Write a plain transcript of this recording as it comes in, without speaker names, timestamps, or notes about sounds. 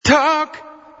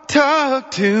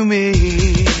Talk to me.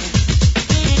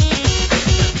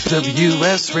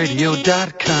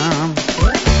 WSRadio.com.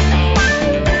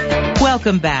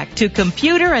 Welcome back to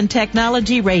Computer and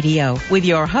Technology Radio with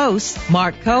your hosts,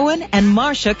 Mark Cohen and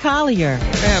Marcia Collier.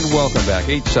 And welcome back,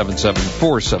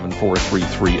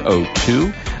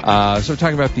 877-474-3302. So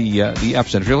talking about the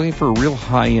Epson. If you're looking for a real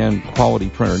high-end quality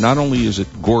printer, not only is it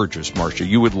gorgeous, Marcia,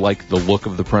 you would like the look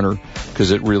of the printer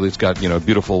because it's got, a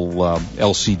beautiful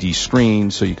LCD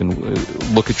screen so you can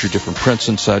look at your different prints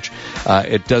and such.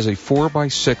 It does a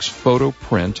 4x6 photo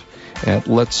print. And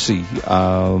let's see,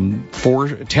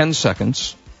 10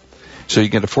 seconds. So you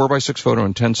get a 4x6 photo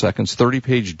in 10 seconds,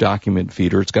 30-page document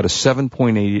feeder. It's got a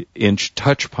 7.8-inch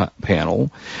touch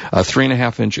panel, a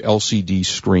 3.5-inch LCD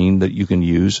screen that you can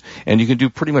use, and you can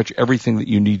do pretty much everything that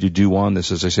you need to do on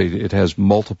this. As I say, it has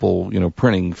multiple,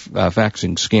 printing,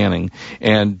 faxing, scanning,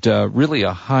 and really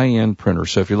a high-end printer.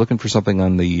 So if you're looking for something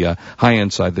on the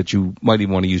high-end side that you might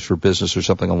even want to use for business or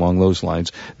something along those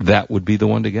lines, that would be the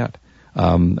one to get.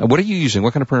 What are you using?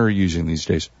 What kind of printer are you using these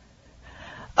days?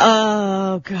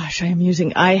 Oh, gosh, I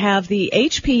have the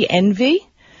HP Envy,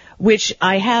 which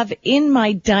I have in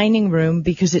my dining room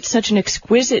because it's such an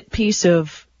exquisite piece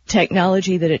of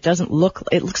technology that it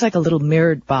looks like a little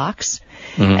mirrored box.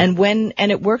 Mm-hmm.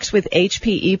 And it works with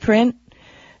HP ePrint.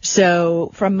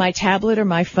 So from my tablet or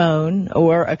my phone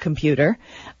or a computer,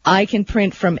 I can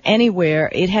print from anywhere.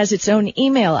 It has its own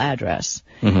email address.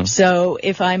 Mm-hmm. So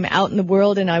if I'm out in the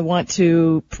world and I want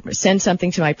to send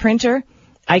something to my printer,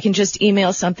 I can just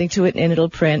email something to it and it'll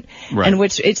print. Right. And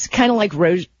it's kind of like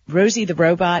Rosie the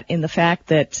robot in the fact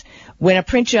that when a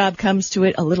print job comes to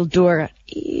it, a little door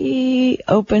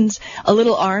opens, a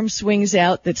little arm swings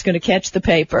out that's going to catch the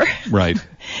paper. Right.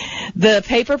 The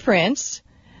paper prints,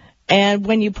 and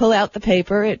when you pull out the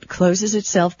paper, it closes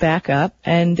itself back up,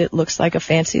 and it looks like a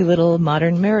fancy little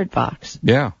modern mirrored box.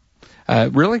 Yeah.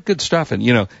 Really good stuff.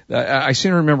 And, I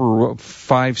seem to remember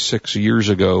 5-6 years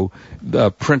ago,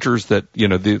 printers that,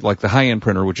 like the high-end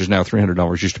printer, which is now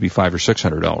 $300, used to be $500 or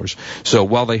 $600. So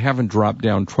while they haven't dropped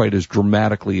down quite as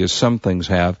dramatically as some things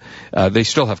have, they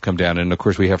still have come down. And of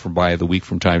course, we have from Buy of the Week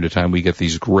from time to time. We get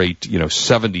these great,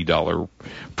 $70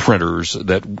 printers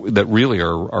that really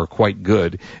are quite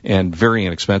good and very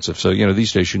inexpensive. So,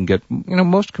 these days you can get,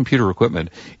 most computer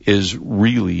equipment is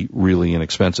really, really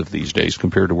inexpensive these days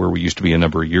compared to where we used to be a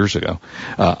number of years ago.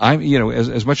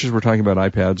 As much as we're talking about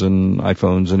iPads and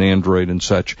iPhones and Android and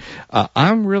such,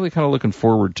 I'm really kind of looking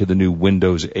forward to the new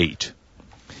Windows 8.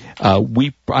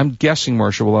 I'm guessing,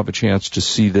 Marcia, we'll have a chance to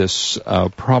see this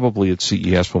probably at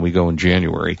CES when we go in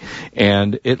January.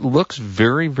 And it looks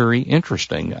very, very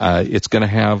interesting. It's going to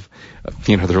have,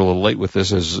 they're a little late with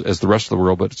this as the rest of the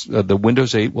world, but the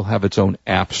Windows 8 will have its own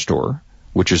app store,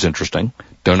 which is interesting.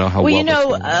 Don't know how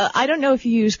well I don't know if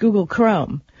you use Google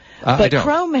Chrome. But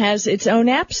Chrome has its own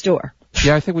app store.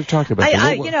 Yeah, I think we've talked about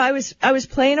that. I was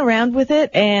playing around with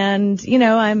it, and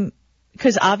I'm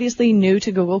obviously new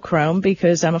to Google Chrome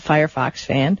because I'm a Firefox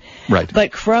fan. Right.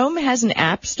 But Chrome has an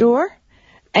app store,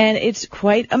 and it's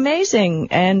quite amazing.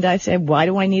 And I said, why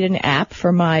do I need an app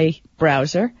for my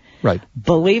browser? Right.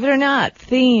 Believe it or not,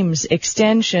 themes,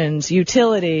 extensions,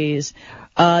 utilities.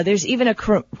 There's even a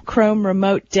Chrome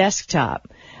remote desktop.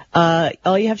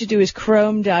 All you have to do is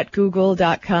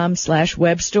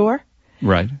chrome.google.com/webstore.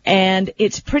 Right. And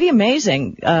it's pretty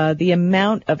amazing, the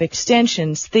amount of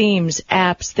extensions, themes,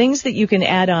 apps, things that you can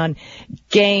add on,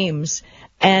 games,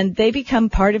 and they become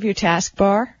part of your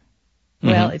taskbar. Mm-hmm.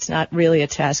 Well, it's not really a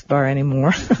taskbar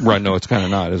anymore. Right, no, it's kind of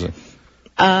not, is it?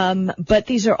 But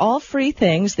these are all free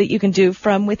things that you can do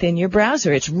from within your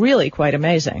browser. It's really quite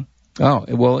amazing. Oh,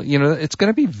 well, it's going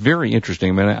to be very interesting.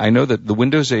 I mean, I know that the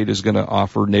Windows 8 is going to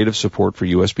offer native support for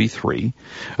USB 3,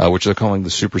 which they're calling the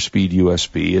Super Speed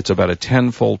USB. It's about a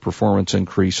 10-fold performance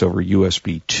increase over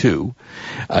USB 2.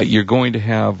 You're going to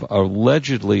have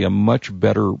allegedly a much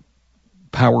better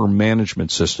power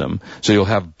management system, so you'll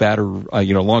have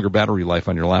longer battery life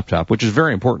on your laptop, which is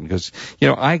very important because,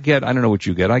 I don't know what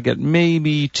you get, I get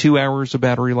maybe 2 hours of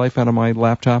battery life out of my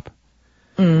laptop.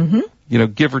 Mm-hmm.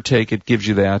 Give or take, it gives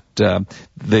you that. Well,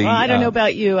 I don't know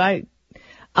about you. I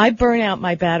burn out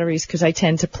my batteries because I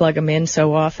tend to plug them in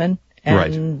so often.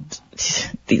 And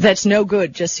that's no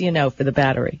good, just so you know, for the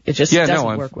battery. It just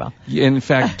doesn't work well. In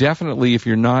fact, definitely if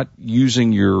you're not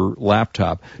using your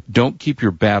laptop, don't keep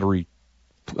your battery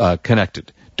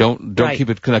connected. Don't keep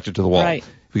it connected to the wall. Right.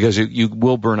 Because you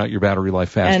will burn out your battery life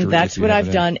faster. And that's what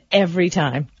I've done every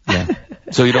time. Yeah.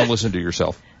 So you don't listen to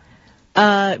yourself?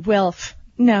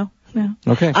 No.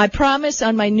 Okay. I promise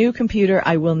on my new computer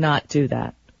I will not do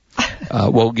that.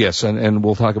 Well, yes, and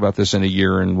we'll talk about this in a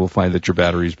year, and we'll find that your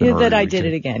battery's been already that I recharged.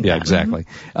 did it again. Yeah, exactly.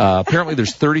 Apparently,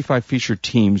 there's 35 featured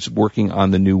teams working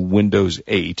on the new Windows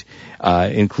 8,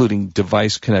 including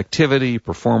device connectivity,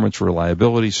 performance,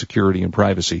 reliability, security, and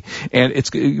privacy. And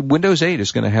Windows 8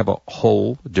 is going to have a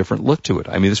whole different look to it.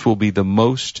 I mean, this will be the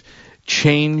most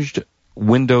changed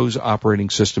Windows operating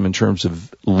system in terms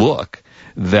of look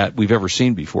that we've ever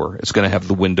seen before. It's going to have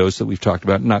the windows that we've talked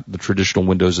about, not the traditional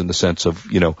windows in the sense of,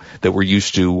 that we're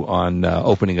used to on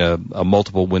opening a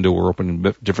multiple window or opening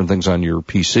different things on your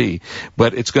PC.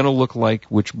 But it's going to look like,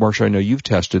 which, Marsha, I know you've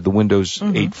tested, the Windows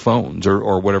 8 phones,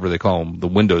 or whatever they call them, the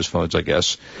Windows phones, I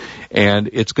guess. And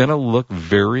it's going to look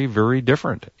very, very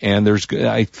different. And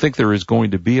I think there is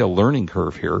going to be a learning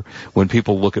curve here when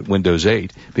people look at Windows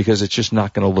 8, because it's just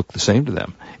not going to look the same to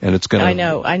them. And it's going to... I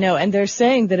know. And they're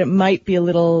saying that it might be a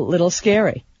little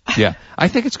scary. Yeah, I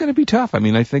think it's going to be tough. I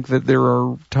mean, I think that there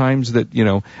are times that,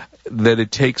 that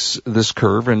it takes this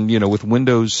curve. And, with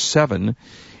Windows 7,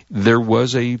 there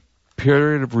was a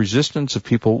period of resistance of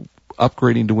people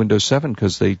upgrading to Windows 7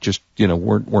 because they just,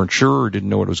 weren't sure or didn't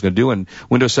know what it was going to do. And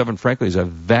Windows 7, frankly, is a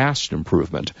vast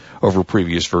improvement over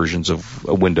previous versions of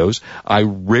Windows.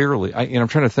 I'm trying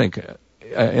to think,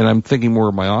 and I'm thinking more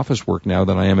of my office work now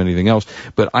than I am anything else,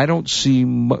 but I don't see,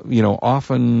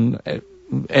 often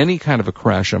any kind of a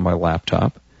crash on my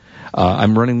laptop.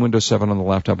 I'm running Windows 7 on the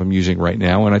laptop I'm using right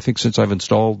now, and I think since I've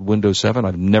installed Windows 7,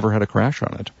 I've never had a crash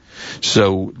on it.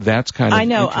 So that's kind of I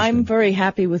know. interesting. I'm very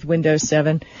happy with Windows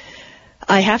 7.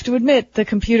 I have to admit, the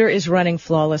computer is running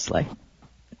flawlessly.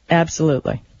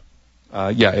 Absolutely.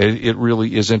 It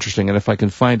really is interesting, and if I can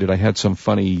find it, I had some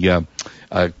funny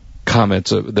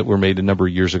comments that were made a number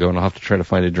of years ago, and I'll have to try to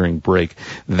find it during break.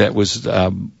 That was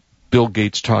Bill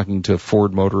Gates talking to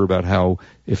Ford Motor about how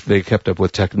if they kept up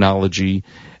with technology,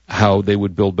 how they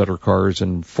would build better cars,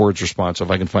 and Ford's response, if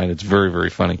I can find it, it's very, very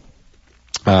funny.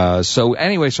 So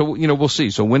we'll see.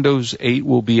 So Windows 8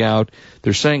 will be out.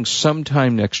 They're saying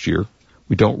sometime next year.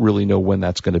 We don't really know when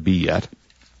that's going to be yet.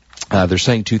 They're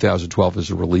saying 2012 is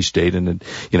a release date, and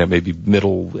maybe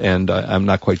middle end. I'm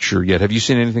not quite sure yet. Have you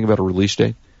seen anything about a release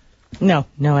date? No,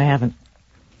 I haven't.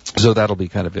 So that'll be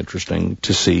kind of interesting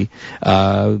to see.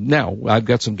 Now, I've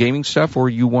got some gaming stuff, or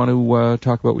you want to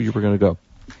talk about where you were going to go?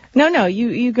 No,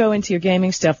 you go into your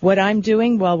gaming stuff. What I'm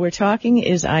doing while we're talking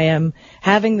is I am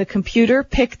having the computer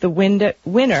pick the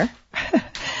winner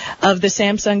of the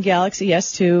Samsung Galaxy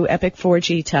S2 Epic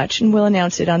 4G Touch, and we'll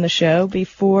announce it on the show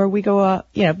before we go,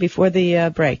 before the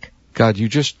break. God, you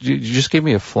just gave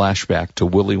me a flashback to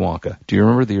Willy Wonka. Do you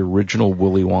remember the original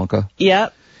Willy Wonka?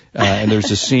 Yep. And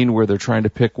there's a scene where they're trying to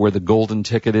pick where the golden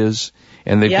ticket is,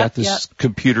 and they've got this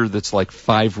computer that's like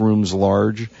 5 rooms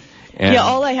large. And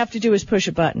all I have to do is push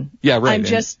a button. Yeah, right.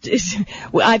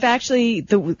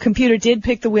 The computer did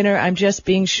pick the winner. I'm just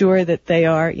being sure that they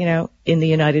are, in the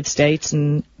United States,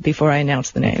 and before I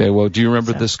announce the name. Okay, well, do you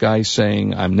remember this guy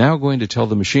saying, I'm now going to tell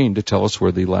the machine to tell us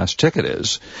where the last ticket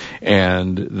is?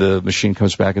 And the machine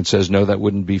comes back and says, no, that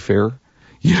wouldn't be fair.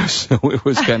 So it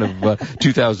was kind of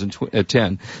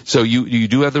 2010. So you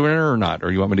do have the winner or not,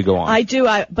 or you want me to go on? I do,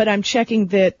 but I'm checking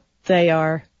that they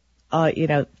are,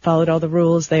 followed all the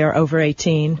rules. They are over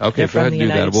 18. Okay, they're from the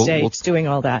United States, we'll doing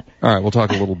all that. All right, we'll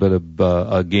talk a little bit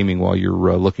of gaming while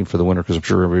you're looking for the winner, because I'm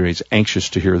sure everybody's anxious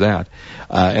to hear that.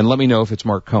 And let me know if it's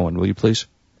Mark Cohen, will you please?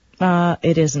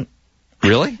 It isn't.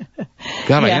 Really?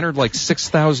 God, I entered like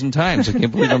 6,000 times. I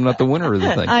can't believe I'm not the winner of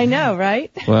the thing. I know,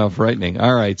 right? Well, frightening.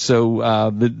 All right,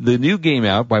 so the new game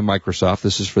out by Microsoft,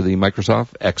 this is for the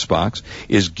Microsoft Xbox,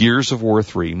 is Gears of War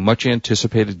 3, much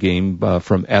anticipated game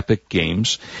from Epic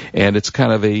Games, and it's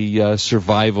kind of a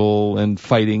survival and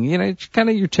fighting, it's kind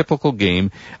of your typical game,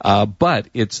 but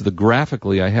it's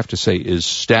graphically, I have to say, is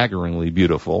staggeringly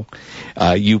beautiful.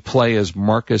 You play as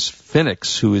Marcus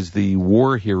Phoenix, who is the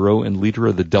war hero and leader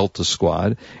of the Delta Squad.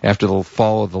 After the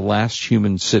fall of the last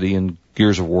human city in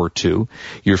Gears of War 2,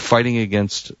 you're fighting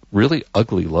against really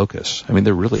ugly locusts. I mean,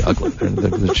 they're really ugly.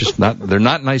 They're just they're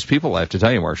not nice people, I have to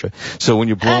tell you, Marcia. So when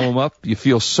you blow them up, you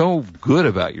feel so good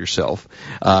about yourself.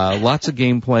 Lots of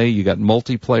gameplay. You got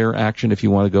multiplayer action if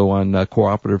you want to go on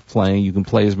cooperative playing. You can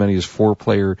play as many as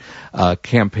 4-player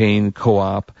campaign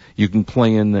co-op. You can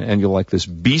play and you'll like this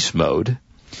beast mode.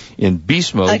 In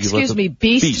beast mode,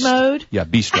 beast mode? Yeah,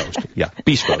 beast mode. Yeah,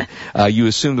 beast mode. You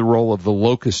assume the role of the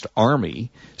Locust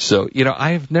Army. So,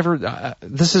 I've never,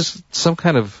 this is some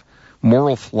kind of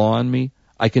moral flaw in me.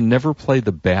 I can never play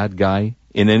the bad guy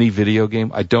in any video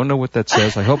game. I don't know what that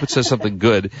says. I hope it says something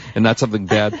good and not something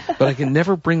bad, but I can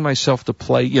never bring myself to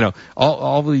play,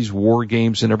 all these war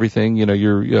games and everything,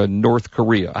 you're North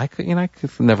Korea. I could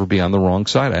never be on the wrong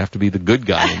side. I have to be the good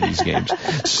guy in these games.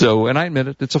 So, and I admit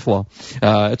it, it's a flaw.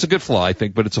 It's a good flaw, I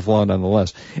think, but it's a flaw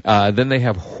nonetheless. Then they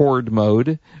have Horde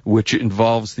mode, which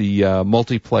involves the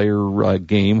multiplayer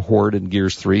game, Horde and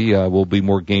Gears 3. Will be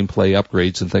more gameplay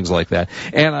upgrades and things like that.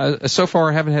 And so far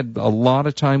I haven't had a lot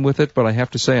of time with it, but I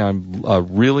have to say I'm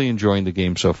really enjoying the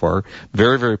game so far.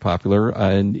 Very, very popular.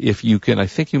 And if you can, I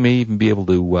think you may even be able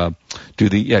to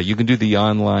you can do the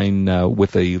online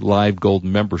with a Live Gold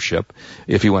membership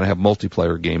if you want to have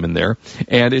multiplayer game in there.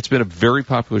 And it's been a very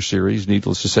popular series,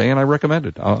 needless to say, and I recommend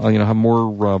it. I'll have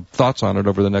more thoughts on it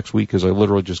over the next week because I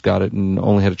literally just got it and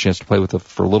only had a chance to play with it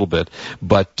for a little bit.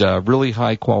 But really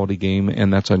high quality game,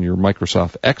 and that's on your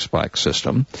Microsoft Xbox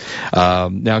system.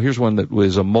 Now here's one that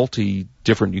was a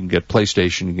different. You can get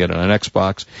PlayStation, you can get it on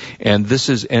Xbox, and this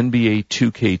is NBA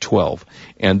 2K12.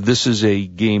 And this is a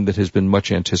game that has been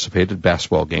much anticipated,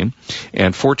 basketball game.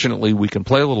 And fortunately, we can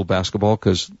play a little basketball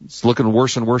because it's looking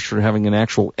worse and worse for having an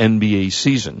actual NBA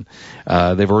season.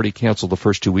 They've already canceled the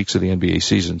first 2 weeks of the NBA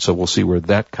season, so we'll see where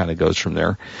that kind of goes from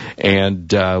there.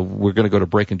 And we're going to go to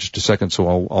break in just a second,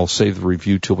 so I'll save the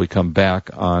review till we come back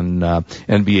on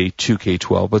NBA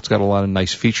 2K12. But it's got a lot of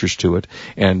nice features to it.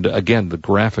 And again, the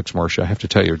graphics, Marcia, I have to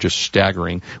tell you, are just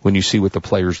staggering when you see what the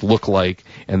players look like,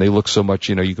 and they look so much,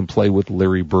 you can play with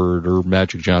Larry Bird or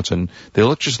Magic Johnson. They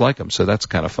look just like them, so that's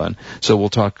kind of fun. So we'll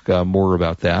talk more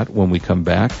about that when we come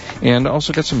back, and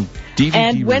also get some DVD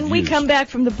And when reviews. we come back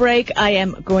from the break, I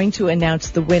am going to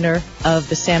announce the winner of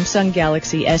the Samsung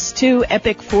Galaxy S2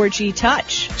 Epic 4G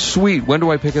Touch. Sweet. When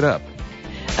do I pick it up?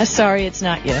 Sorry, it's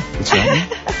not you. It's not me?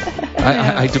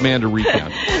 I demand a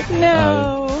recount.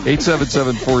 No.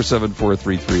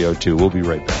 877-474-3302. We'll be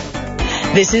right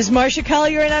back. This is Marcia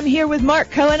Collier, and I'm here with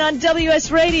Mark Cohen on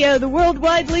WS Radio, the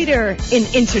worldwide leader in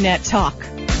Internet talk.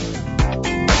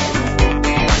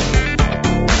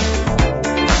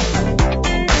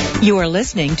 You are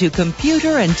listening to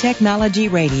Computer and Technology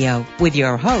Radio with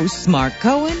your hosts, Mark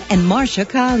Cohen and Marcia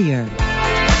Collier.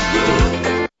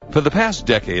 For the past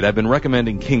decade, I've been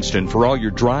recommending Kingston for all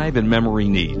your drive and memory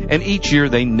need, and each year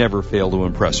they never fail to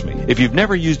impress me. If you've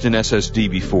never used an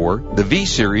SSD before, the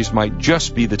V-Series might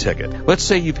just be the ticket. Let's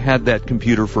say you've had that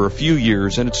computer for a few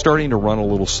years and it's starting to run a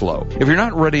little slow. If you're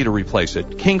not ready to replace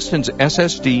it, Kingston's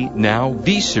SSD Now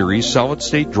V-Series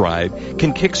solid-state drive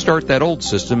can kickstart that old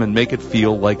system and make it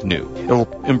feel like new.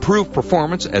 It'll improve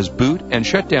performance as boot and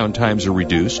shutdown times are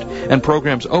reduced, and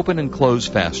programs open and close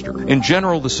faster. In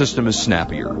general, the system is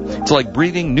snappier. It's like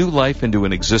breathing new life into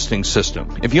an existing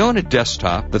system. If you own a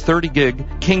desktop, the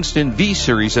 30-gig Kingston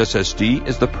V-Series SSD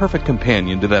is the perfect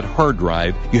companion to that hard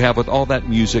drive you have with all that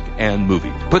music and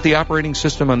movie. Put the operating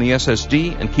system on the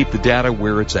SSD and keep the data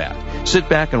where it's at. Sit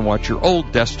back and watch your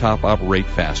old desktop operate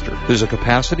faster. There's a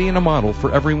capacity and a model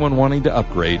for everyone wanting to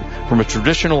upgrade from a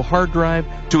traditional hard drive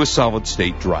to a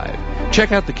solid-state drive.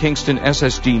 Check out the Kingston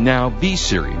SSD Now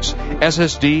V-Series.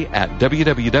 SSD at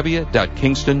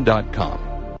www.kingston.com.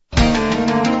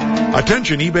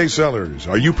 Attention eBay sellers.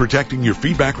 Are you protecting your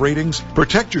feedback ratings?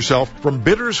 Protect yourself from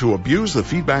bidders who abuse the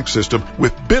feedback system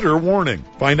with Bidder Warning.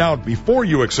 Find out before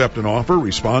you accept an offer,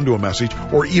 respond to a message,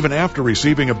 or even after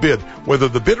receiving a bid, whether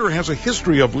the bidder has a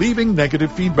history of leaving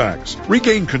negative feedbacks.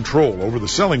 Regain control over the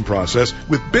selling process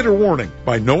with Bidder Warning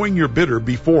by knowing your bidder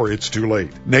before it's too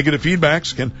late. Negative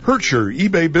feedbacks can hurt your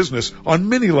eBay business on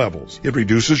many levels. It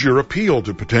reduces your appeal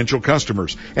to potential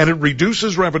customers, and it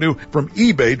reduces revenue from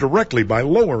eBay directly by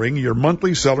lowering your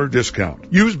monthly seller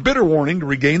discount. Use Bidder Warning to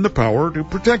regain the power to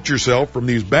protect yourself from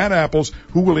these bad apples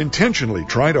who will intentionally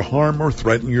try to harm or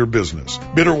threaten your business.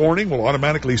 Bidder Warning will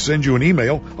automatically send you an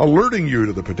email alerting you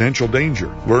to the potential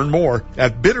danger. Learn more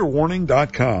at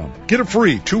bidderwarning.com. Get a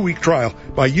free 2-week trial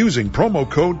by using promo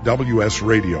code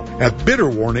WSRadio at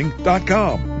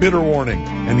bidderwarning.com. Bidder Warning,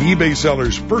 an eBay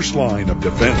seller's first line of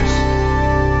defense.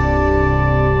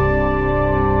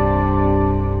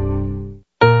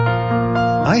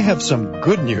 I have some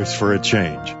good news for a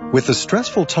change. With the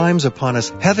stressful times upon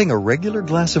us, having a regular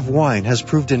glass of wine has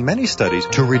proved in many studies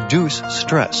to reduce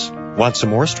stress. Want some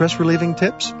more stress-relieving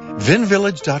tips?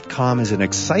 VinVillage.com is an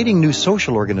exciting new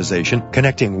social organization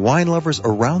connecting wine lovers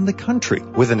around the country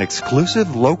with an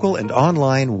exclusive local and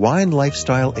online wine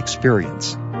lifestyle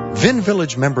experience. Vin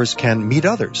Village members can meet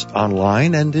others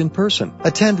online and in person,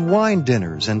 attend wine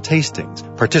dinners and tastings,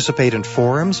 participate in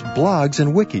forums, blogs,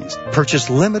 and wikis, purchase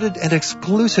limited and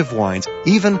exclusive wines,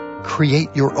 even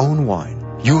create your own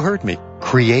wine. You heard me.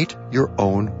 Create your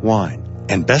own wine.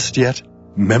 And best yet,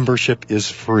 Membership is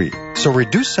free, so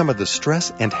reduce some of the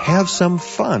stress and have some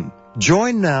fun.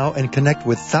 Join now and connect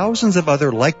with thousands of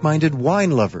other like-minded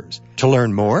wine lovers. To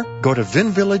learn more, go to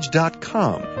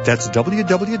vinvillage.com. That's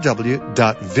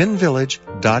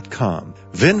www.vinvillage.com.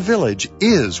 Vin Village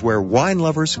is where wine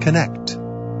lovers connect.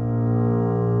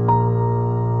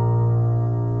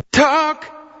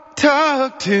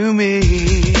 Talk to me.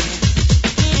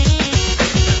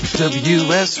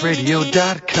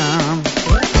 WSRadio.com.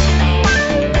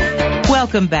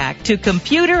 Welcome back to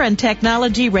Computer and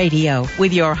Technology Radio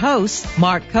with your hosts,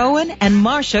 Mark Cohen and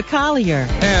Marcia Collier.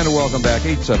 And welcome back,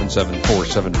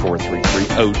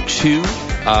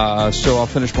 877-474-3302. So I'll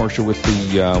finish, Marcia, with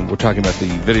we're talking about the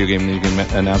video game, and you can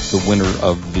announce the winner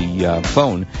of the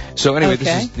phone. So anyway, Okay.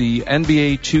 This is the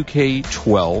NBA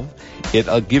 2K12.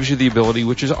 It gives you the ability,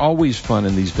 which is always fun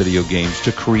in these video games,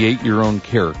 to create your own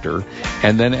character.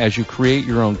 And then as you create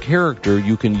your own character,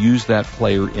 you can use that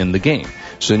player in the game.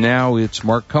 So now it's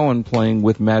Mark Cohen playing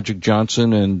with Magic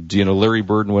Johnson and, Larry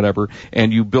Bird and whatever,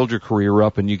 and you build your career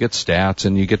up and you get stats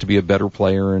and you get to be a better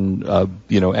player, and,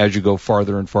 as you go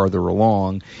farther and farther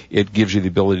along, it gives you the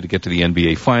ability to get to the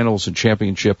NBA Finals and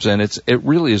championships, and it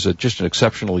really is just an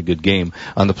exceptionally good game.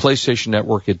 On the PlayStation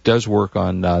Network, it does work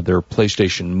on their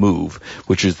PlayStation Move,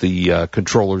 which is the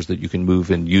controllers that you can move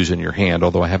and use in your hand,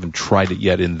 although I haven't tried it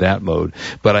yet in that mode.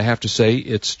 But I have to say,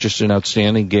 it's just an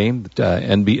outstanding game.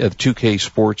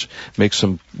 2K Sports makes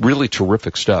some really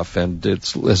terrific stuff, and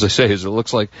it's, as I say, it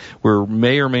looks like we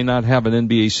may or may not have an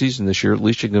NBA season this year. At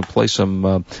least you can play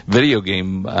some video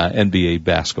game NBA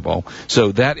basketball.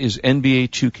 So that is NBA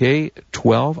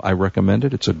 2K12. I recommend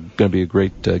it. It's going to be a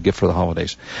great gift for the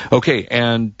holidays. Okay,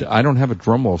 and I don't have a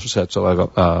drum roll set, so I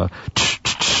go.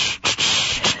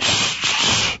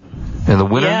 And the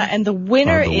winner? Yeah, and the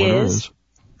winner is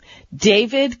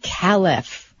David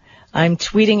Calef. I'm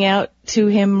tweeting out to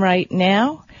him right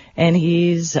now, and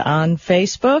he's on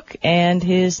Facebook, and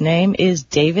his name is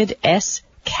David S.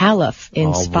 Calef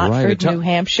in Spotsford, New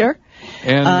Hampshire.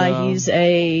 And he's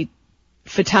a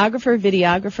photographer,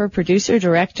 videographer, producer,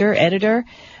 director, editor.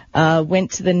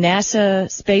 Went to the NASA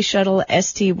Space Shuttle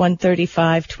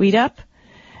ST-135 tweet up,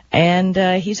 and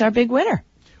he's our big winner.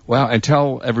 Wow, and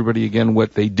tell everybody again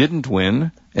what they didn't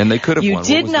win, and they could have won. You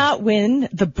did not win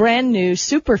the brand new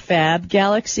super fab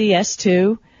Galaxy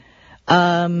S2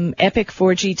 Epic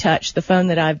 4G Touch, the phone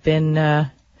that I've been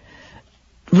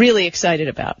really excited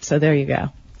about. So there you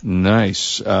go.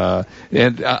 Nice.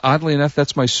 And oddly enough,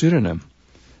 that's my pseudonym.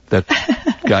 That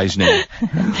guy's name.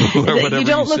 You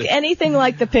don't look anything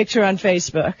like the picture on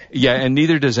Facebook. Yeah, and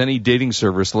neither does any dating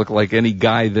service look like any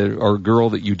guy or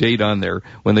girl that you date on there.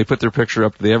 When they put their picture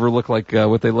up, do they ever look like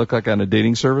what they look like on a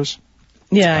dating service?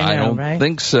 Yeah, I know, don't right?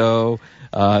 think so.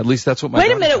 At least that's what my Wait a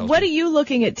daughter minute, tells what me. are you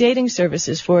looking at dating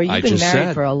services for? You've been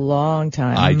married for a long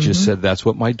time. I just said that's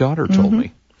what my daughter told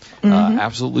me.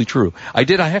 Absolutely true. I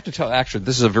have to tell, actually,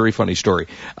 this is a very funny story.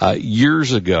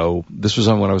 Years ago, this was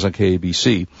when I was on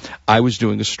KABC, I was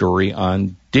doing a story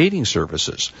on dating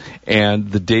services,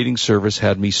 and the dating service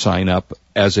had me sign up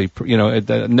as a,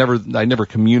 I never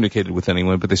communicated with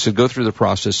anyone, but they said, go through the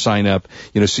process, sign up,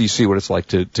 so you see what it's like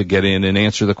to get in and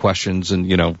answer the questions and,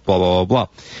 blah, blah, blah, blah.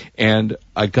 And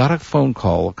I got a phone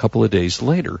call a couple of days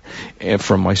later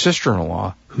from my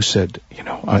sister-in-law who said,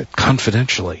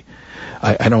 confidentially,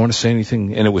 I don't want to say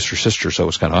anything, and it was her sister, so it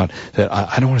was kind of odd, that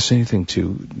I don't want to say anything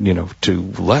to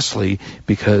Leslie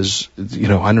because, I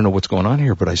don't know what's going on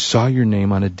here, but I saw your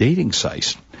name on a dating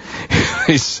site.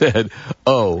 He said,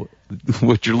 oh,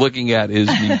 what you're looking at is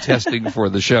me testing for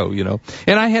the show, And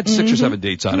I had 6 or 7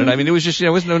 dates on it. I mean, it was just, it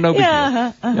was no big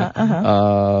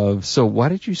deal. So why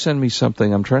did you send me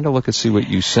something? I'm trying to look and see what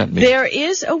you sent me. There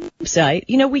is a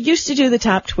website. We used to do the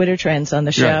top Twitter trends on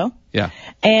the show. Right. Yeah.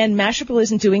 And Mashable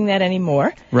isn't doing that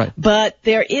anymore. Right. But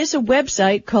there is a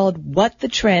website called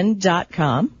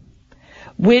whatthetrend.com,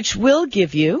 which will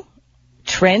give you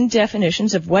trend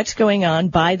definitions of what's going on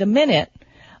by the minute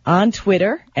on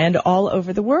Twitter and all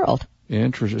over the world.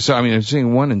 Interesting. So, I'm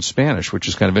seeing one in Spanish, which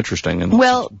is kind of interesting. And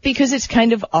well, because it's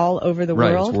kind of all over the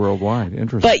world. Right, it's worldwide.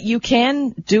 Interesting. But you can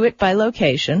do it by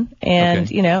location. And,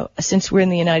 since we're in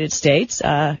the United States,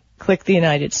 click the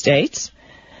United States.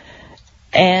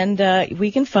 And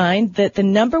we can find that the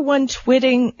number one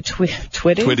twitting? Who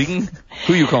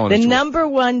are you calling? The number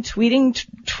one twitting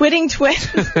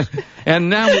twit. And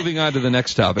now moving on to the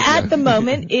next topic. At the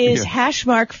moment is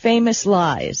hashmark famous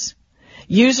lies.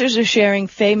 Users are sharing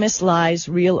famous lies,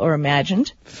 real or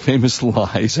imagined. Famous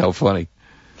lies, how funny.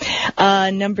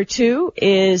 Number 2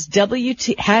 is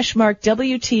hashmark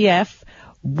WTF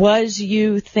was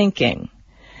you thinking?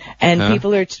 And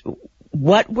people are...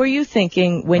 what were you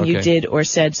thinking when you did or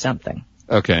said something?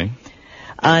 Okay.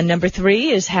 Number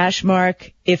 3 is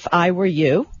 # if I were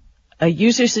you, a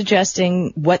user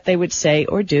suggesting what they would say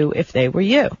or do if they were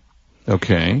you.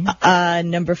 Okay.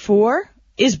 Number 4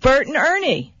 is Bert and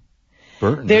Ernie.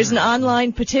 There's an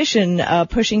online petition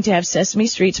pushing to have Sesame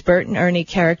Street's Bert and Ernie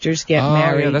characters get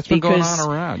married. Yeah, that's been going on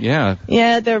around. Yeah.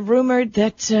 Yeah, they're rumored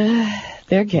that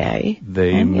they're gay.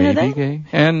 They may be gay.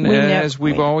 And as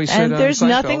we've always said, and there's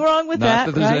nothing wrong with that.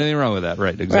 Not that there's anything wrong with that.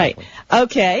 Right, exactly. Right.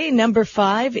 Okay, number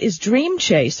 5 is Dream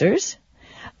Chasers.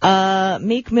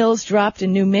 Meek Mill's dropped a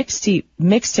new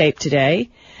mixtape today,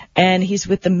 and he's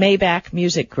with the Maybach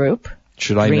Music Group.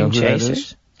 Should I know who that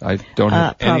is? I don't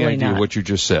have any idea what you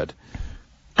just said.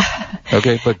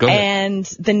 Okay, but go ahead. And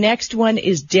the next one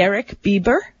is Derek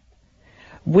Bieber,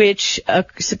 which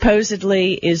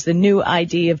supposedly is the new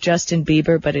ID of Justin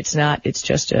Bieber, but it's not. It's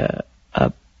just a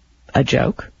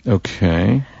joke.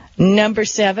 Okay. Number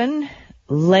 7,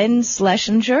 Len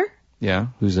Schlesinger. Yeah,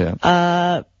 who's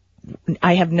that?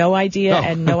 I have no idea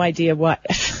and no idea what.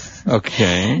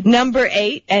 Okay. Number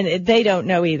 8, and they don't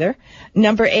know either.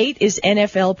 Number 8 is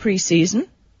NFL preseason.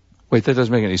 Wait, that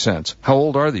doesn't make any sense. How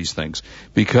old are these things?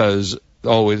 Because,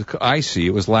 I see,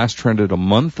 it was last trended a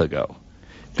month ago.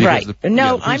 Right.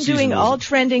 I'm doing all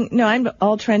trending. No, I'm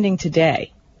all trending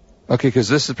today. Okay, because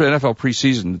this is NFL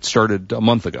preseason. It started a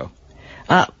month ago.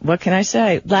 What can I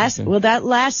say? That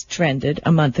last trended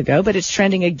a month ago, but it's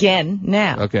trending again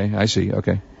now. Okay, I see.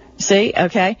 Okay. See?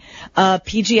 Okay.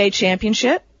 PGA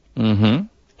Championship. Mm-hmm.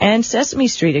 And Sesame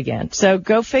Street again. So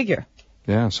go figure.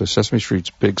 Yeah, so Sesame Street's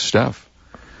big stuff.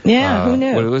 Yeah, who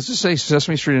knew? What does it say?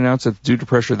 Sesame Street announced that due to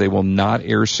pressure, they will not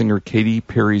air singer Katy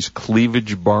Perry's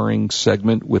cleavage-barring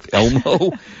segment with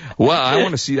Elmo. Well, I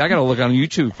want to see. I got to look on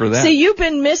YouTube for that. See, you've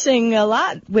been missing a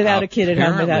lot without a kid at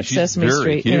home without Sesame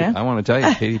Street. Cute. You know? I want to tell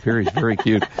you, Katy Perry's very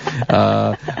cute.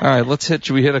 All right, should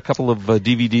we hit a couple of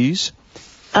DVDs?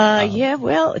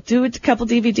 Do a couple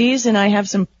DVDs, and I have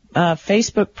some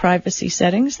Facebook privacy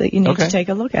settings that you need to take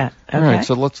a look at. Okay. All right,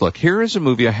 so let's look. Here is a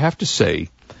movie. I have to say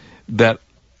that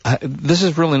this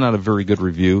is really not a very good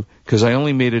review because I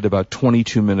only made it about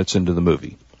 22 minutes into the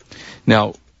movie.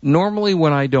 Now, normally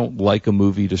when I don't like a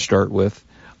movie to start with,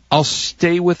 I'll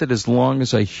stay with it as long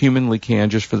as I humanly can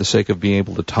just for the sake of being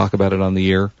able to talk about it on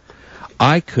the air.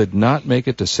 I could not make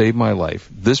it to save my life.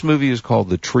 This movie is called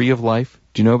The Tree of Life.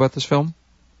 Do you know about this film?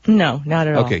 No, not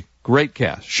at all. Okay, great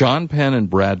cast. Sean Penn and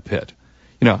Brad Pitt.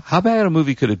 You know, how bad a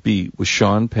movie could it be with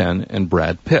Sean Penn and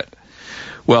Brad Pitt?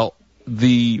 Well,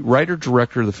 the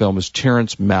writer-director of the film is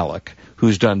Terrence Malick,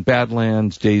 who's done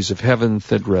Badlands, Days of Heaven,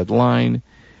 Thin Red Line.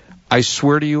 I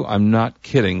swear to you, I'm not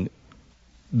kidding.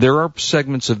 There are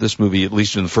segments of this movie, at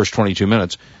least in the first 22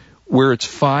 minutes, where it's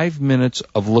 5 minutes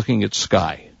of looking at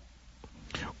sky,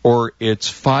 or it's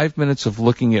 5 minutes of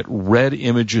looking at red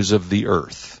images of the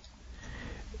earth.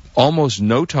 Almost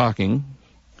no talking,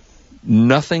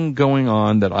 nothing going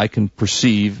on that I can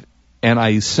perceive, and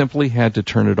I simply had to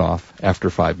turn it off after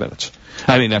 5 minutes.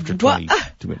 I mean, after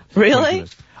 22 minutes. Really?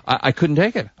 Minutes. I couldn't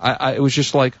take it. It was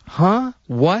just like, huh?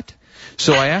 What?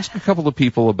 So I asked a couple of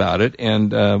people about it,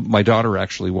 and my daughter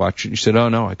actually watched it. She said, oh,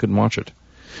 no, I couldn't watch it.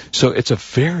 So it's a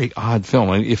very odd film.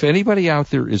 And if anybody out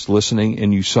there is listening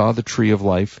and you saw The Tree of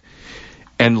Life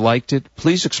and liked it,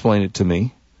 please explain it to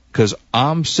me, because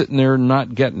I'm sitting there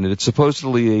not getting it. It's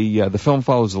supposedly the film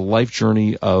follows the life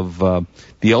journey of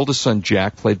the eldest son,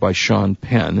 Jack, played by Sean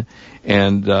Penn,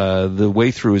 and the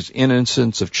way through his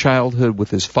innocence of childhood with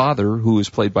his father, who is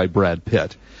played by Brad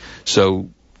Pitt. So,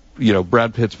 you know,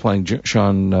 Brad Pitt's playing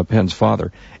Sean Penn's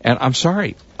father. And I'm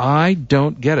sorry, I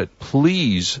don't get it.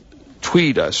 Please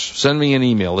tweet us, send me an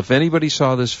email. If anybody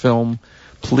saw this film,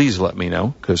 please let me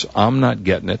know, because I'm not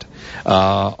getting it.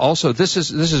 Also, this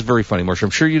is very funny, Marsha. I'm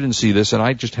sure you didn't see this, and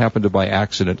I just happened to by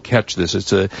accident catch this.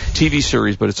 It's a TV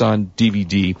series, but it's on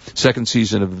DVD. Second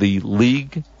season of The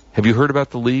League. Have you heard about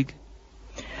The League?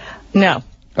 No.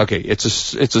 Okay, it's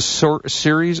a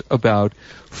series about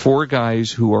 4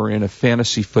 guys who are in a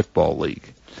fantasy football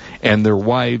league, and their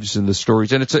wives and the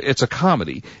stories, and it's a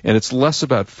comedy, and it's less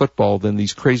about football than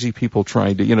these crazy people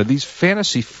trying to, you know, these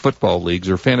fantasy football leagues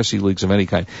or fantasy leagues of any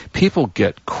kind, people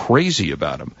get crazy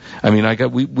about them. I mean,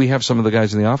 we have some of the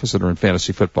guys in the office that are in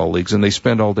fantasy football leagues, and they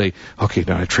spend all day, okay,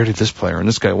 now I traded this player, and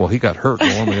this guy, well, he got hurt,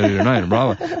 well, what am I going to do tonight, and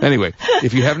blah, blah. Anyway,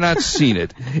 if you have not seen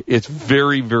it, it's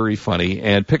very, very funny,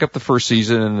 and pick up the first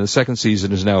season, and the second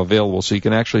season is now available, so you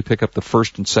can actually pick up the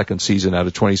first and second season out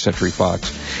of 20th Century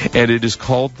Fox, and it is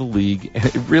called The League. And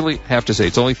I really have to say,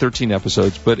 it's only 13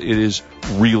 episodes, but it is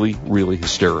really, really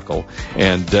hysterical.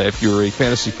 And if you're a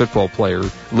fantasy football player,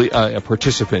 a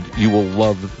participant, you will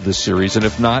love this series. And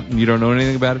if not, and you don't know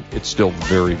anything about it, it's still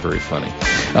very, very funny.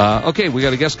 Okay, we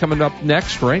got a guest coming up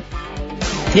next, right?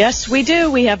 Yes, we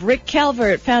do. We have Rick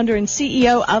Calvert, founder and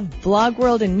CEO of Blog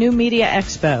World and New Media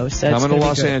Expo. So coming to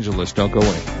Los Angeles. Don't go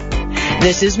away.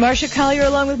 This is Marcia Collier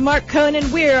along with Mark Cohen, and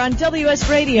we're on WS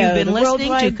Radio. You've been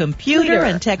listening to Computer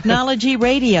and Technology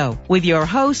Radio with your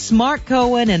hosts Mark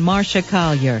Cohen and Marcia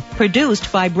Collier.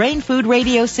 Produced by Brain Food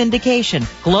Radio Syndication.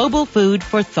 Global food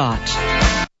for thought.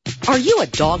 Are you a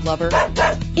dog lover?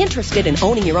 Interested in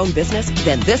owning your own business?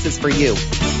 Then this is for you.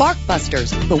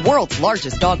 Barkbusters, the world's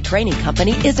largest dog training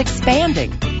company, is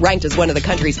expanding. Ranked as one of the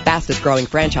country's fastest-growing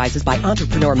franchises by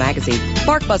Entrepreneur Magazine,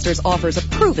 Barkbusters offers a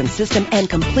proven system and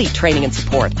complete training and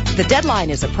support. The deadline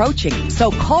is approaching,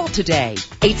 so call today.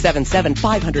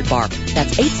 877-500-BARK.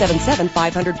 That's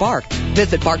 877-500-BARK.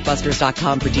 Visit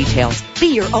barkbusters.com for details.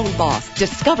 Be your own boss.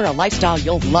 Discover a lifestyle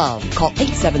you'll love. Call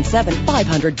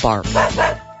 877-500-BARK.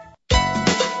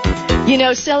 You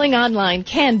know, selling online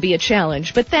can be a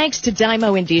challenge, but thanks to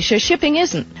Dymo Indicia, shipping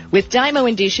isn't. With Dymo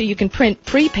Indicia, you can print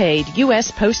prepaid U.S.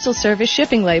 Postal Service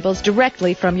shipping labels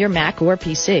directly from your Mac or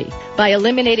PC. By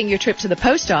eliminating your trip to the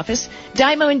post office,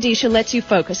 Dymo Indicia lets you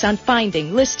focus on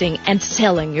finding, listing, and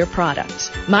selling your products.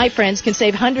 My friends can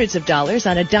save hundreds of dollars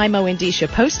on a Dymo Indicia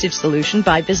postage solution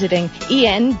by visiting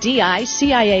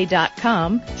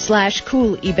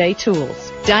endicia.com/cool eBay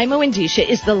tools. Dymo Indicia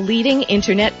is the leading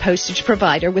internet postage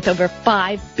provider with over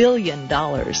 $5 billion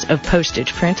of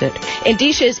postage printed.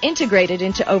 Indicia is integrated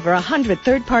into over 100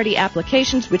 third-party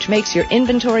applications, which makes your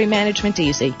inventory management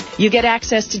easy. You get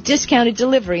access to discounted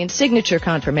delivery and signature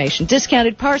confirmation,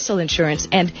 discounted parcel insurance,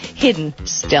 and hidden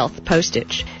stealth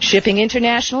postage. Shipping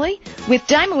internationally? With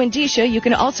Dymo Indicia, you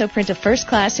can also print a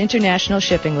first-class international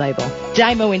shipping label.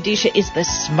 Dymo Indicia is the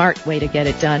smart way to get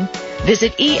it done.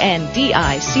 Visit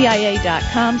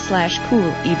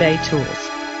endicia.com/cool eBay tools.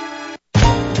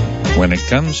 When it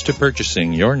comes to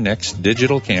purchasing your next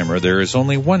digital camera, there is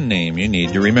only one name you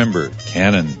need to remember: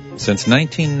 Canon. Since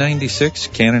 1996,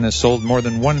 Canon has sold more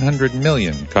than 100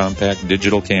 million compact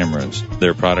digital cameras.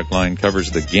 Their product line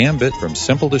covers the gambit from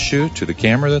simple to shoot to the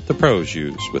camera that the pros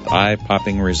use, with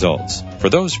eye-popping results. For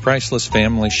those priceless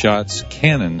family shots,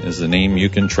 Canon is the name you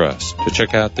can trust. To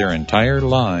check out their entire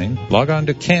line, log on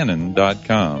to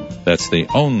Canon.com. That's the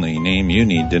only name you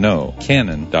need to know: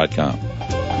 Canon.com.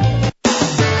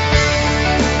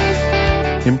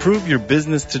 Improve your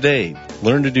business today.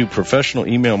 Learn to do professional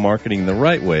email marketing the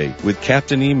right way with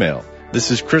Captain Email.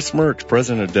 This is Chris Mertz,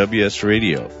 president of WS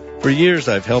Radio. For years,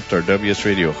 I've helped our WS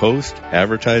Radio hosts,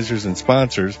 advertisers, and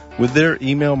sponsors with their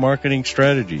email marketing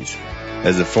strategies.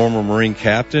 As a former Marine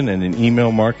captain and an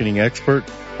email marketing expert,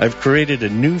 I've created a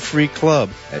new free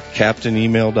club at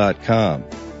CaptainEmail.com.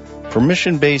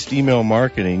 Permission-based email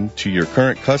marketing to your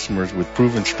current customers with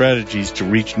proven strategies to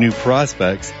reach new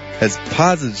prospects has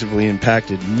positively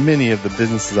impacted many of the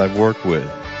businesses I've worked with.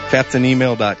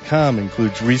 CaptainEmail.com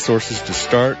includes resources to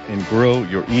start and grow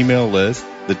your email list,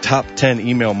 the top 10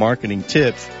 email marketing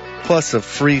tips, plus a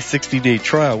free 60-day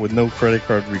trial with no credit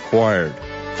card required.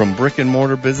 From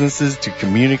brick-and-mortar businesses to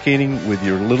communicating with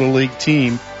your Little League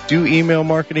team, do email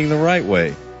marketing the right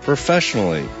way,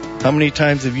 professionally. How many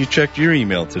times have you checked your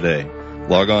email today?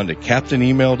 Log on to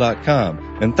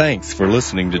CaptainEmail.com, and thanks for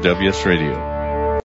listening to WS Radio.